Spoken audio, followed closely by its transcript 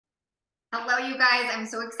Hello, you guys. I'm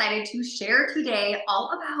so excited to share today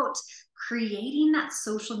all about creating that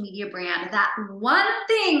social media brand, that one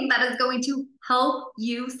thing that is going to help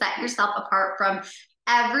you set yourself apart from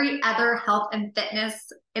every other health and fitness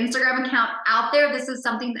Instagram account out there. This is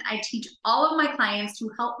something that I teach all of my clients to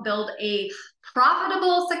help build a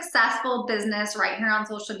profitable, successful business right here on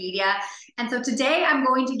social media. And so today I'm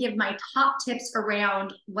going to give my top tips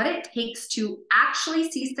around what it takes to actually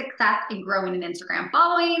see success in growing an Instagram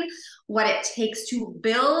following, what it takes to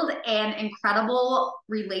build an incredible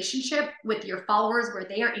relationship with your followers where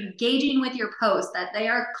they are engaging with your posts, that they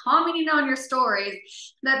are commenting on your stories,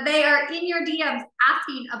 that they are in your DMs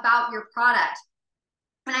asking about your product.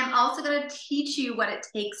 And I'm also going to teach you what it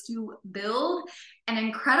takes to build an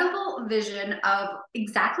incredible vision of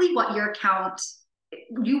exactly what your account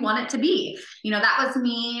you want it to be. That was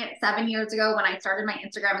me 7 years ago when I started my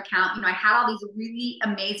Instagram account. I had all these really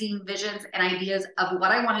amazing visions and ideas of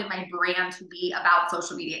what I wanted my brand to be about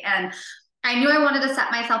social media. And I knew I wanted to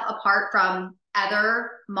set myself apart from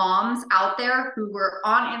other moms out there who were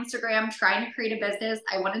on Instagram trying to create a business.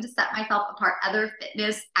 I wanted to set myself apart, other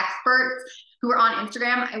fitness experts who were on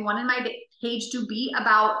Instagram. I wanted my page to be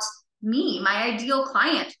about me, my ideal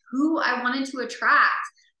client, who I wanted to attract.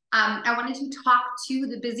 I wanted to talk to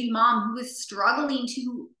the busy mom who is struggling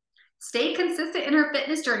to stay consistent in her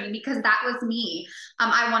fitness journey, because that was me.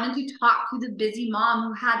 I wanted to talk to the busy mom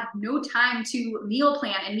who had no time to meal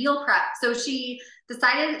plan and meal prep. So she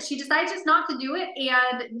decided just not to do it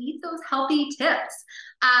and needs those healthy tips.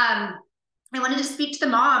 I wanted to speak to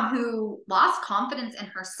the mom who lost confidence in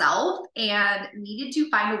herself and needed to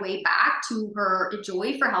find a way back to her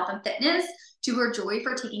joy for health and fitness, to her joy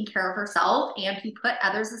for taking care of herself, and to put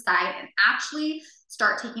others aside and actually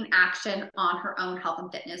start taking action on her own health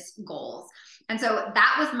and fitness goals. And so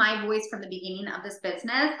that was my voice from the beginning of this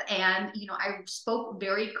business. And, I spoke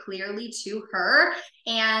very clearly to her.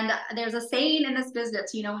 And there's a saying in this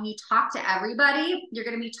business, when you talk to everybody, you're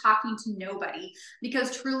going to be talking to nobody,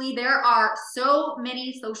 because truly there are so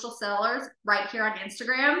many social sellers right here on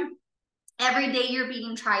Instagram. Every day you're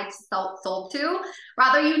being tried to sold to,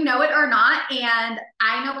 whether you know it or not. And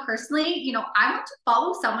I know personally, I want to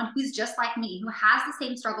follow someone who's just like me, who has the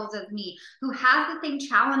same struggles as me, who has the same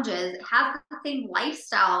challenges, has the same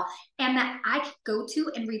lifestyle, and that I can go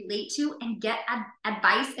to and relate to and get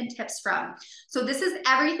advice and tips from. So this is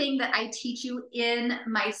everything that I teach you in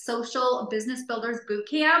my Social Business Builders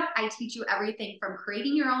Bootcamp. I teach you everything from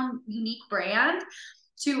creating your own unique brand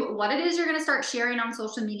to what it is you're going to start sharing on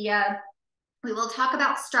social media. We will talk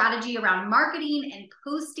about strategy around marketing and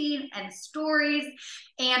posting and stories,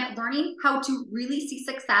 and learning how to really see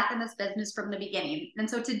success in this business from the beginning. And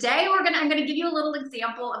so today I'm going to give you a little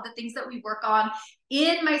example of the things that we work on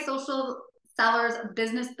in my Social Sellers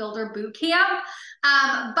Business Builder Bootcamp.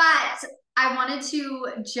 But I wanted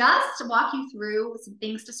to just walk you through some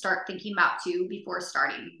things to start thinking about too before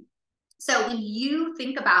starting. So when you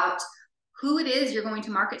think about who it is you're going to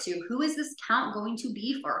market to, who is this account going to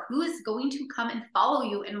be for, who is going to come and follow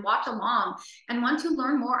you and watch along and want to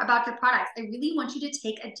learn more about your products, I really want you to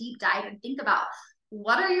take a deep dive and think about,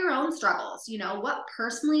 what are your own struggles? What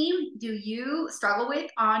personally do you struggle with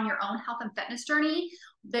on your own health and fitness journey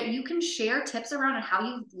that you can share tips around and how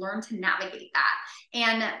you've learned to navigate that.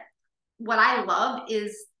 And what I love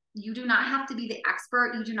is you do not have to be the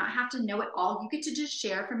expert. You do not have to know it all. You get to just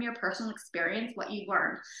share from your personal experience what you've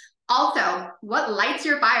learned. Also, what lights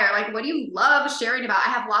your fire? Like, what do you love sharing about? I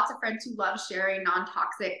have lots of friends who love sharing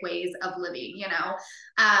non-toxic ways of living.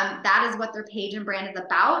 That is what their page and brand is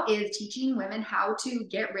about, is teaching women how to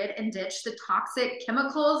get rid and ditch the toxic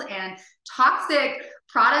chemicals and toxic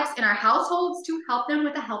products in our households to help them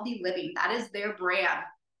with a healthy living. That is their brand.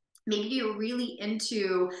 Maybe you're really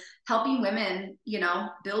into helping women,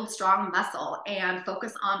 build strong muscle and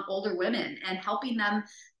focus on older women and helping them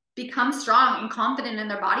become strong and confident in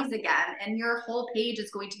their bodies again. And your whole page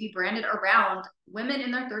is going to be branded around women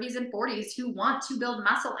in their 30s and 40s who want to build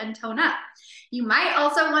muscle and tone up. You might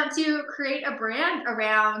also want to create a brand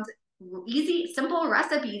around easy, simple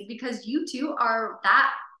recipes, because you too are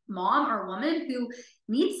that mom or woman who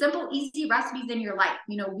needs simple, easy recipes in your life.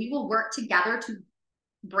 We will work together to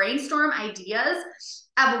brainstorm ideas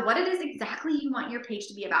of what it is exactly you want your page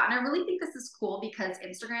to be about. And I really think this is cool because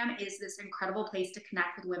Instagram is this incredible place to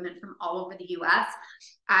connect with women from all over the US.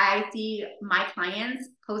 I see my clients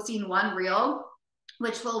posting one reel,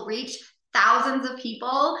 which will reach thousands of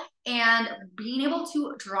people, and being able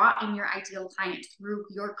to draw in your ideal client through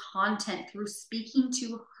your content, through speaking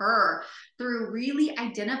to her, through really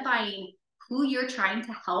identifying who you're trying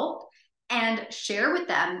to help and share with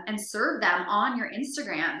them and serve them on your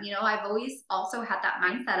Instagram. You know, I've always also had that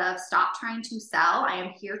mindset of stop trying to sell. I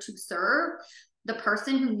am here to serve the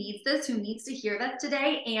person who needs this, who needs to hear this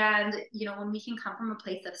today. And, you know, when we can come from a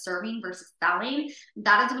place of serving versus selling,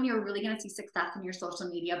 that is when you're really going to see success in your social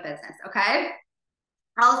media business. Okay.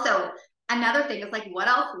 Also, another thing is like, what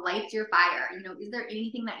else lights your fire? You know, is there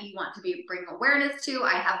anything that you want to bring awareness to?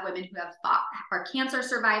 I have women who are cancer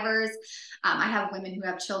survivors. I have women who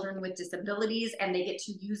have children with disabilities, and they get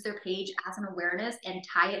to use their page as an awareness and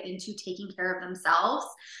tie it into taking care of themselves.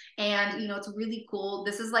 And, you know, it's really cool.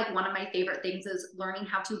 This is like one of my favorite things is learning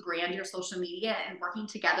how to brand your social media and working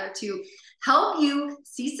together to help you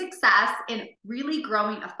see success in really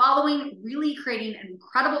growing a following, really creating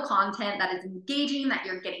incredible content that is engaging, that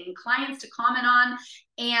you're getting clients to comment on,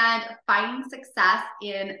 and finding success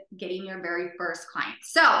in getting your very first client.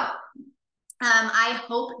 So I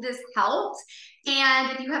hope this helped.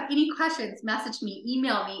 And if you have any questions, message me,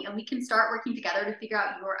 email me, and we can start working together to figure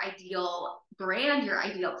out your ideal brand, your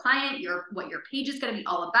ideal client, what your page is going to be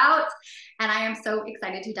all about. And I am so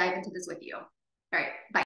excited to dive into this with you. All right, bye.